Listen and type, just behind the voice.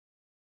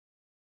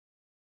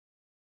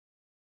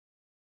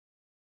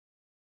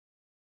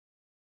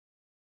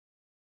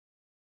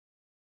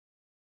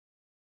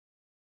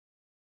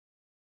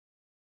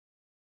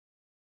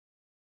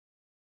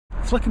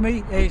Flickr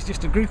Meet is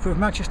just a group of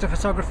Manchester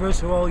photographers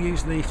who all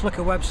use the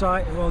Flickr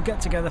website, who all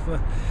get together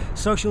for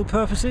social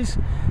purposes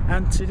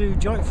and to do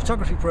joint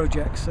photography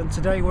projects, and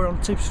today we're on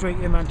Tib Street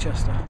in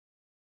Manchester.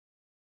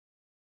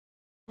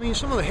 I mean,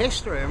 some of the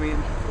history,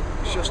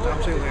 it's just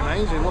absolutely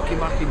amazing. Looking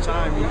back in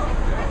time,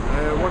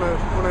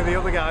 one of the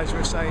other guys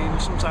was saying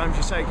sometimes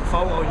you take a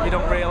photo and you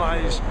don't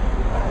realise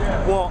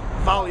what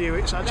value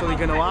it's actually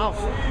going to have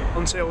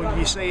until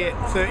you see it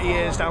 30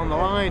 years down the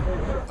line.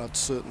 I'd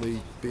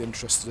certainly be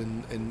interested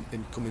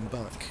in coming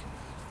back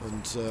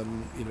and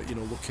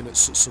looking at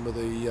some of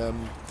the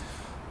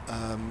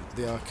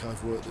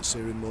archive work that's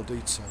here in more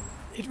detail.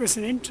 It was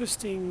an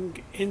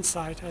interesting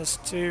insight as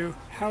to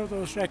how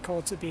those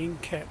records are being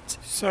kept.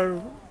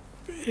 So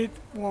it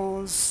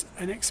was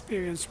an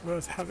experience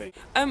worth having.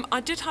 I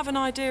did have an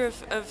idea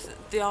of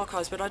the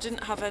archives, but I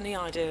didn't have any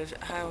idea of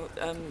how,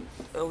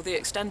 or the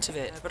extent of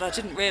it. But I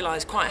didn't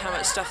realise quite how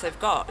much stuff they've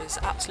got. It's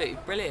absolutely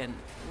brilliant.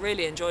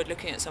 Really enjoyed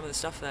looking at some of the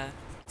stuff there.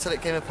 Until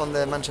it came up on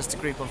the Manchester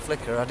group on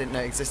Flickr, I didn't know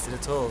it existed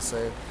at all.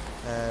 So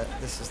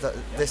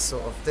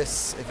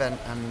this event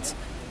and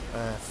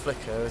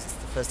Flickr was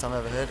the first time I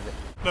ever heard of it.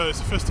 No, it's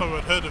the first time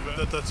I'd heard of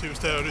it, that it was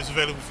there and it was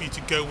available for you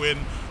to go in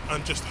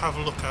and just have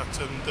a look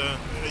at and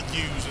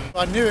use.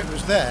 I knew it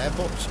was there,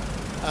 but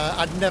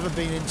I'd never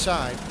been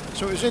inside,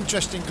 so it was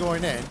interesting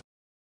going in.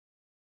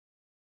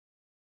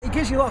 It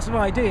gives you lots of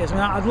ideas,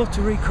 and I'd love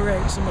to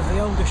recreate some of the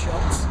older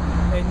shots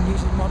in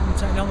using modern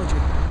technology.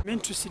 I'm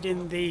interested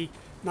in the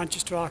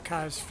Manchester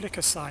Archives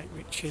Flickr site,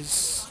 which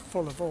is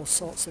full of all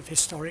sorts of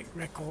historic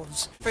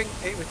records. I think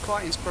it was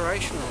quite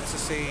inspirational to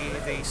see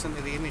some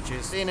of the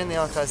images. Being in the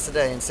archives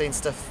today and seeing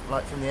stuff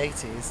like from the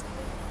 80s,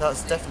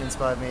 that's definitely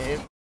inspired me.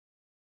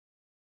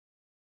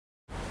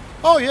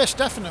 Oh yes,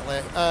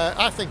 definitely.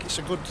 I think it's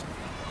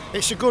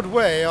a good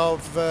way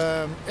of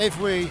if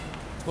we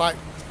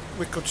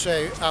could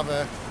say have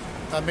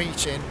a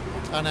meeting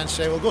and then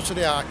say we'll go to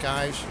the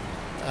archives,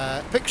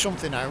 pick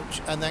something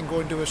out and then go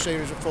and do a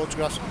series of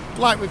photographs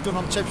like we've done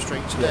on Tib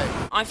Street today.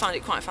 I find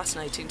it quite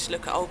fascinating to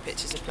look at old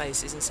pictures of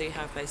places and see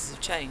how places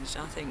have changed.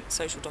 I think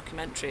social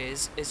documentary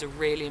is a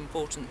really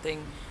important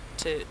thing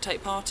to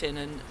take part in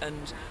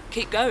and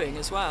keep going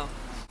as well.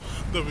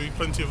 There'll be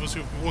plenty of us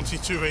who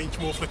wanted to arrange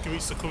more Flickr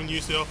meets to come and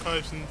use the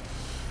archives and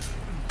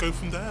go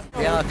from there.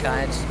 The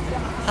archives,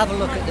 have a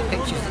look at the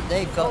pictures that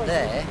they've got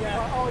there.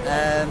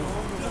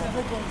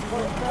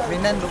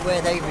 Remember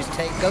where they was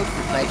go to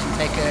the place and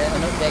take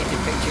an updated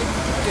picture,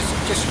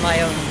 just for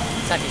my own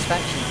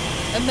satisfaction,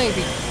 and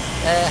maybe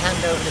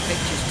hand over the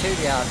pictures to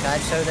the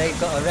archive so they've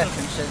got a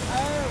reference of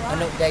an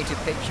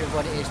updated picture of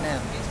what it is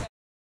now.